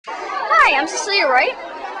Hi, I'm Cecilia Wright,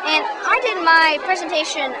 and I did my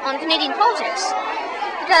presentation on Canadian politics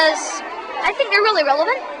because I think they're really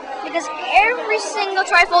relevant, because every single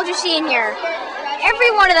trifold you see in here,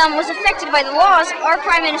 every one of them was affected by the laws our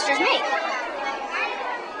prime ministers make.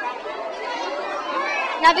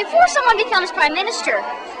 Now, before someone becomes prime minister,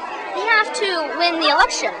 they have to win the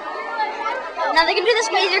election. Now, they can do this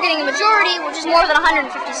by either getting a majority, which is more than 150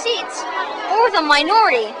 seats, or with a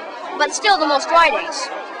minority, but still the most ridings.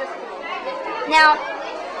 Now,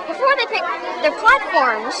 before they pick their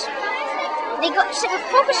platforms, they sit with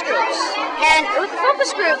focus groups, and with the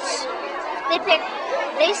focus groups,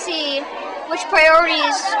 they see which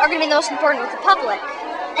priorities are going to be the most important with the public,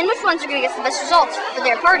 and which ones are going to get the best results for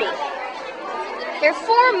their party. There are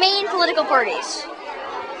four main political parties.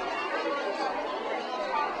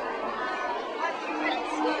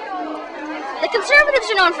 The Conservatives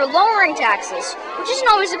are known for lowering taxes, which isn't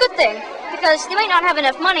always a good thing, because they might not have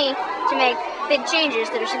enough money to make big changes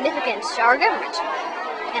that are significant to our government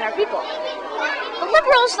and our people. The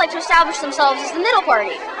Liberals like to establish themselves as the middle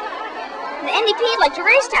party. The NDP like to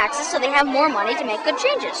raise taxes so they have more money to make good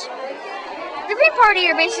changes. The Green Party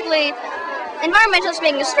are basically environmentalists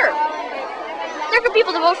making a stir. They're good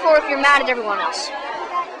people to vote for if you're mad at everyone else.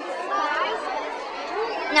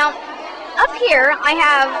 Now, up here I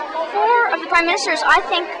have four of the prime ministers I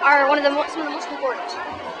think are some of the most important.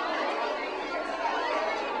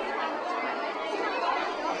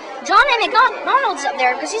 John A. Macdonald's up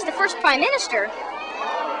there because he's the first prime minister,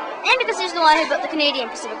 and because he's the one who built the Canadian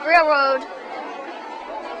Pacific Railroad.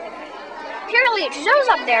 Pierre Elliott Trudeau's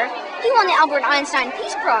up there. He won the Albert Einstein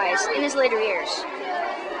Peace Prize in his later years.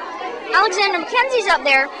 Alexander Mackenzie's up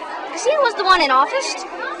there because he was the one in office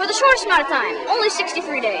for the shortest amount of time, only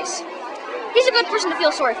 63 days. He's a good person to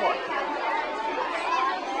feel sorry for.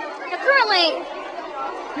 Now, currently,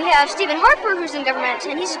 we have Stephen Harper, who's in government,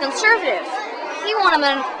 and he's a conservative. He won a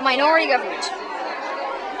minority government.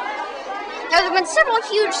 Now, there have been several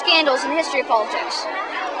huge scandals in the history of politics.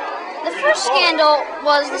 The first scandal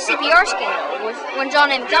was the CPR scandal, when John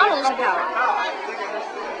A. Macdonald was in power.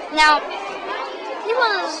 Now,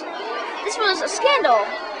 this was a scandal.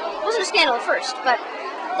 It wasn't a scandal at first, but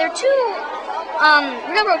there are two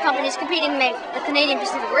railroad companies competing to make the Canadian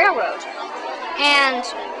Pacific Railroad. And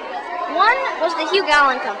one was the Hugh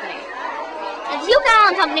Gallen Company. And the Hugh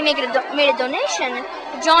Gallen Company made a donation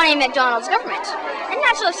to John A. Macdonald's government. And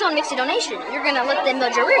naturally, if someone makes a donation, you're going to let them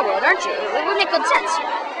build your railroad, aren't you? It would make good sense.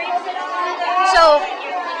 So,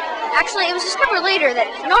 actually, it was discovered later that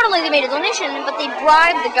not only they made a donation, but they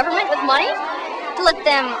bribed the government with money to let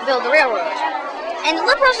them build the railroad. And the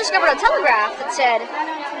Liberals discovered a telegraph that said,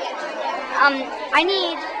 I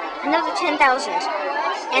need another 10,000.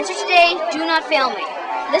 Answer today, do not fail me.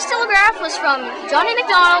 This telegraph was from John A.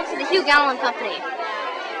 Macdonald to the Hugh Gallen Company.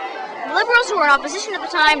 The Liberals, who were in opposition at the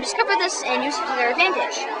time, discovered this and used it to their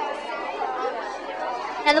advantage.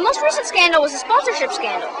 Now, the most recent scandal was the sponsorship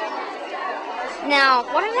scandal. Now,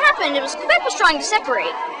 what had happened, it was Quebec was trying to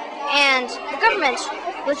separate, and the government,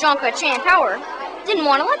 with Jean Chrétien in power, didn't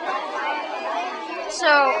want to let them.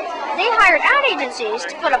 So, they hired ad agencies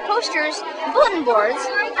to put up posters and bulletin boards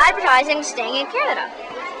advertising staying in Canada.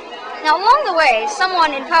 Now, along the way,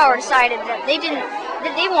 someone in power decided that they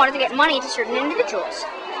wanted to get money to certain individuals.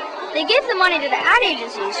 They gave the money to the ad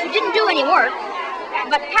agencies who didn't do any work,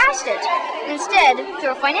 but passed it instead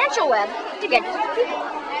through a financial web to get to the people.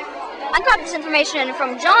 I got this information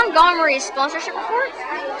from John Gomery's sponsorship report.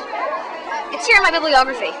 It's here in my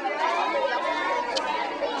bibliography.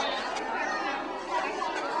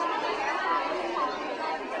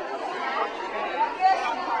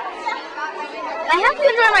 I hope you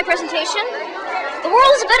enjoyed my presentation. The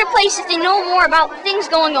world is a better place if they know more about things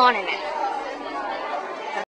going on in it.